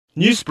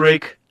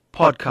Newsbreak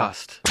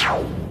podcast.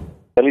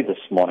 Early this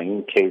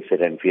morning,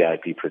 KZN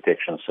VIP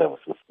Protection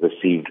Services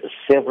received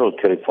several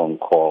telephone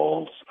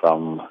calls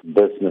from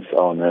business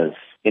owners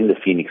in the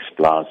Phoenix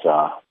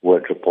Plaza who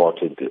had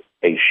reported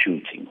a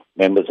shooting.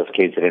 Members of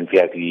KZN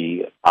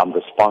VIP armed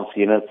response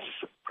units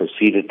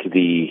proceeded to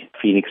the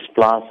Phoenix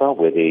Plaza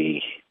where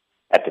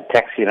at the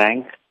taxi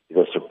rank, it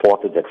was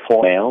reported that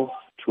 4 males,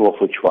 2 of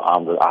which were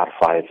armed with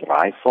R5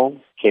 rifles,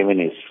 came in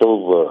a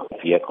silver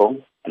vehicle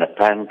and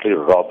apparently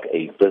robbed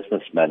a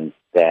businessman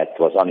that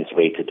was on his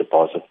way to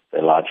deposit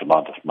a large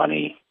amount of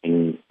money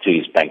into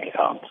his bank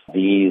account.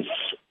 These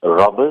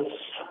robbers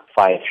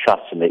fired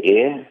shots in the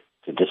air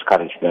to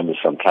discourage members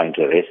from trying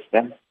to arrest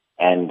them,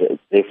 and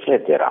they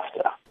fled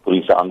thereafter.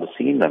 Police are on the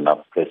scene and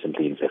are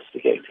presently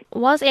investigating.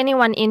 Was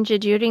anyone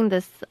injured during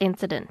this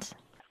incident?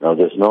 No,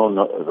 there's no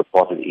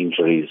reported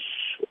injuries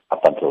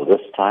up until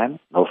this time,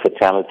 no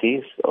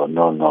fatalities or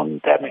no known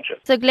damages.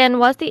 So Glen,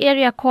 was the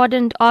area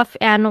cordoned off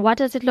and what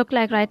does it look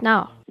like right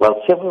now? Well,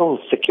 several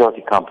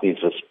security companies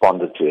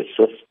responded to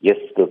assist. Yes,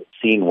 the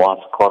scene was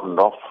cordoned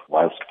off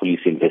whilst police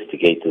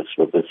investigators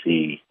were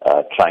busy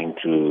trying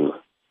to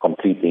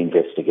complete the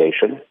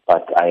investigation.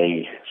 But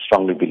I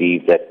strongly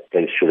believe that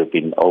they should have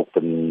been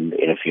open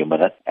in a few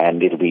minutes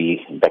and it'll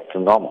be back to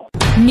normal.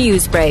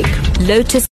 Newsbreak, Lotus.